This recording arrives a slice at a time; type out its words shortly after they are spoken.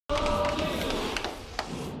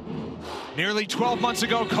Nearly 12 months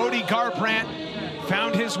ago, Cody Garbrandt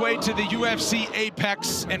found his way to the UFC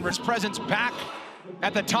apex and his presence back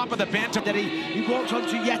at the top of the bantam. That he walked on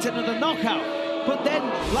to yet another knockout. But then,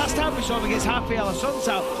 last time we saw him against Rafael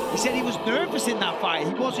Assunção, he said he was nervous in that fight.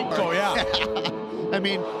 He wasn't. Oh, yeah. I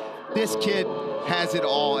mean, this kid has it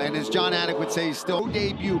all, and as John Anik would say, he's still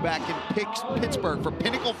debut back in Pittsburgh for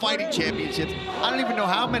Pinnacle Fighting Championships. I don't even know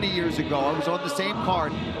how many years ago. I was on the same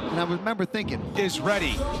card, and I remember thinking, is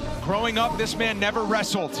ready. Growing up, this man never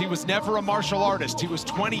wrestled. He was never a martial artist. He was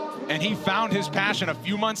 20, and he found his passion. A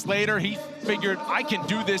few months later, he figured, I can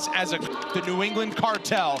do this as the New England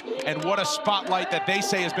Cartel, and what a spotlight that they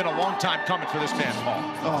say has been a long time coming for this man, Paul.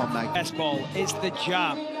 oh my. Best ball, it's the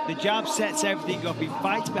jab. The jab sets everything up. He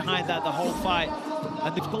fights behind that the whole fight. A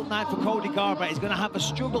difficult night for Cody Garbrandt. He's going to have a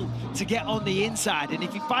struggle to get on the inside. And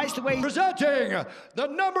if he fights the way... Presenting the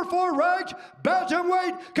 #4 ranked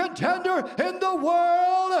bantamweight contender in the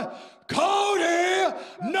world, Cody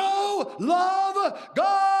No Love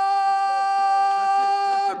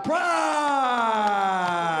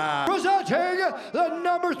Garbrandt! Presenting the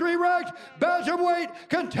 #3 ranked bantamweight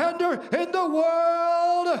contender in the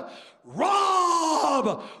world,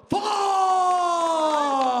 Rob Font!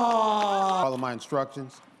 Follow my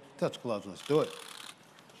instructions. Touch gloves, let's do it.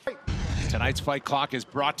 Tonight's fight clock is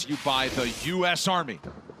brought to you by the U.S. Army.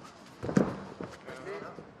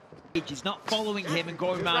 He's not following him and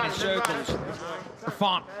going around in circles.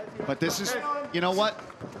 Font. But this is, you know what?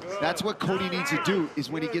 That's what Cody needs to do, is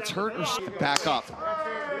when he gets hurt or back up.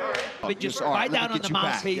 But just right down on the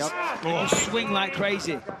mouthpiece, yep. and just swing like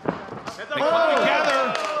crazy. They come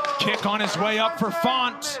together. Kick on his way up for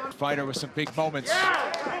Font. Fighter with some big moments.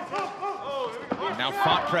 And now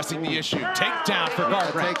Font pressing the issue. Takedown for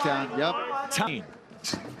Garbrandt. Takedown, yep.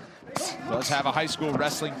 Does have a high school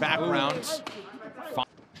wrestling background.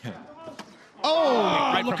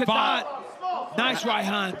 Oh! Right Look from at Font. that. Nice right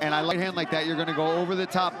hand. And I like hand like that, you're going to go over the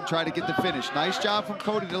top and try to get the finish. Nice job from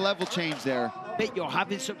Cody to level change there. You're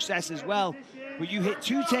having success as well, where you hit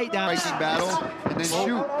 2 takedowns. Striking battle, and then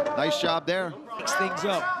shoot. Nice job there. Mix things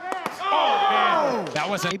up. Oh, man. That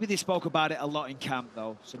was Maybe they spoke about it a lot in camp,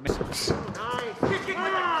 though. So another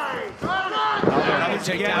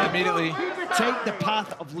takedown immediately. take the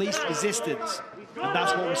path of least resistance, and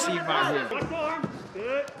that's what we're seeing right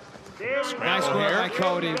here. Nice work by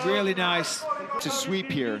Cody, really nice. To sweep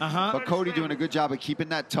here, but Cody doing a good job of keeping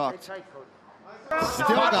that tucked. Still Font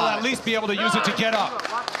will got at least be able to use it to get up.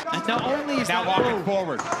 And not only is Now that walking move,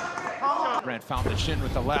 forward. Garbrandt found the shin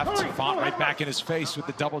with the left. Font right back in his face with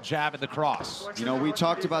the double jab and the cross. You know, we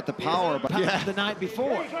talked about the power, but the night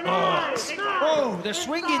before. Oh, they're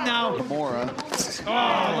swinging now. Mora.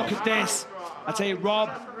 Oh, look at this. I tell you, Rob,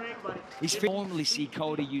 he's normally see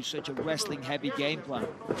Cody use such a wrestling-heavy game plan.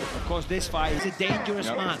 Of course, this fight, he's a dangerous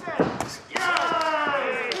man.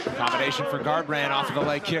 Combination for Garbrandt off of the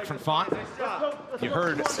leg kick from Font. You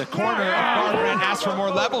heard the corner of Garbrandt ask for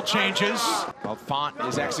more level changes. Well, Font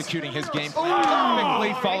is executing his game plan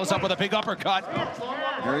perfectly. Follows up with a big uppercut.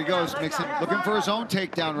 There he goes, mixing, looking for his own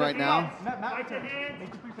takedown right now.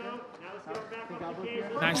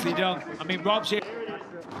 Nicely done. I mean, Rob's here.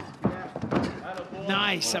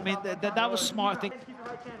 Nice. I mean, that was smart thing.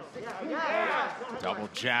 Double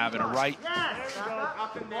jab and a right.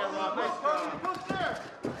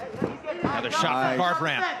 Another shot from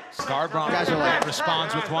Garbrandt. Guys are like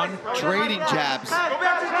responds with one. Trading jabs.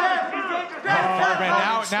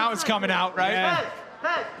 Garbrandt, now it's coming out, right? Yeah.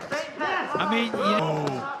 I mean, you know.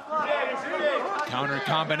 Counter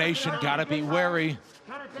combination, gotta be wary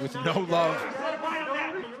with no love.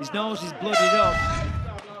 His nose is blooded up.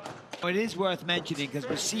 It is worth mentioning because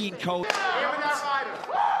we're seeing Cody.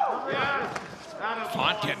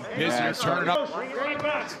 Font getting busier, turning up.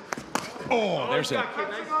 Oh, there's a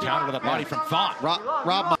counter to the body from Font.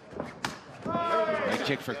 Rob. Leg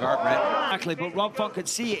kick for Garbrandt. Exactly, but Rob Font can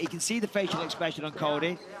see it. He can see the facial expression on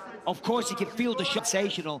Cody. Of course, he can feel the shot.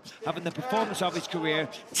 Sensational, having the performance of his career,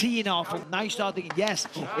 teeing off. And now you start thinking, yes,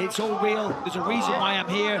 it's all real. There's a reason why I'm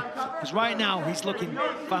here. Because right now, he's looking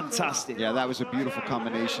fantastic. Yeah, that was a beautiful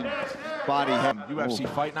combination. Body head. UFC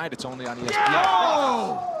Fight Night, it's only on ESPN.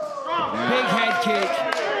 Oh! Big head kick.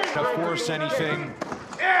 To force anything.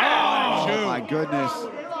 Oh my goodness.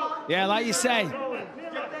 Yeah, like you say,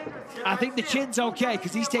 I think the chin's okay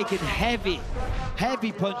because he's taking heavy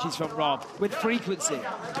punches from Rob with frequency.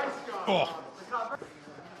 Oh.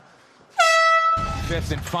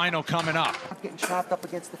 Fifth and final coming up. I'm getting chopped up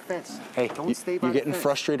against the fence. Hey, you're getting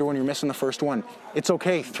frustrated when you're missing the first one. It's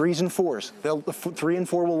okay, 3s and 4s. The 3 and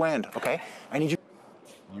 4 will land, okay? I need you.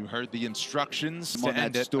 You heard the instructions On to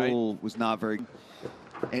end that it. stool was not very.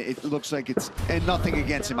 It looks like it's, and nothing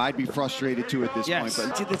against him. I'd be frustrated too at this point.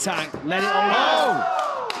 But To the tank, let it all go.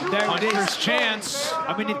 There it is. Hunter's chance.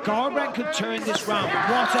 I mean, if Garbrandt could turn this round,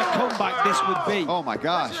 what a comeback this would be. oh my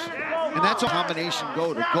gosh. And that's a combination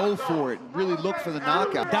to go for it, really look for the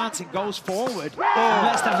knockout. Dancing goes forward, and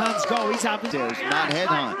lets the hands go. He's having There's not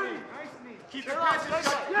headhunt. Big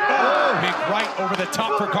right over the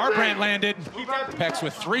top for Garbrandt landed. Pex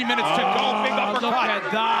with 3 minutes to go. Big uppercut. Look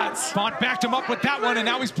at that. Font backed him up with that one, and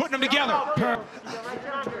now he's putting them together.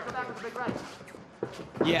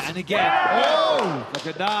 Yeah, and again. Look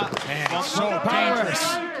at that. Man, so dangerous.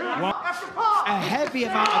 A heavy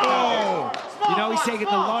amount of power. You know, he's taking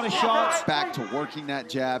a lot of shots. Back to working that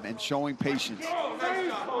jab and showing patience.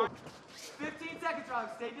 15 seconds, Rob.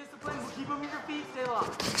 Stay disciplined. Keep moving your feet. Stay long.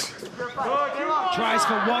 Stay long. Tries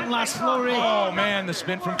for one last flurry. Oh, man, the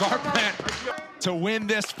spin from Garbrandt to win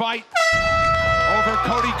this fight over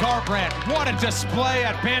Cody Garbrandt. What a display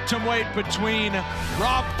at bantamweight between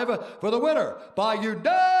Rob. For the winner by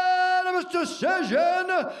unanimous decision,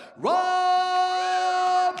 Rob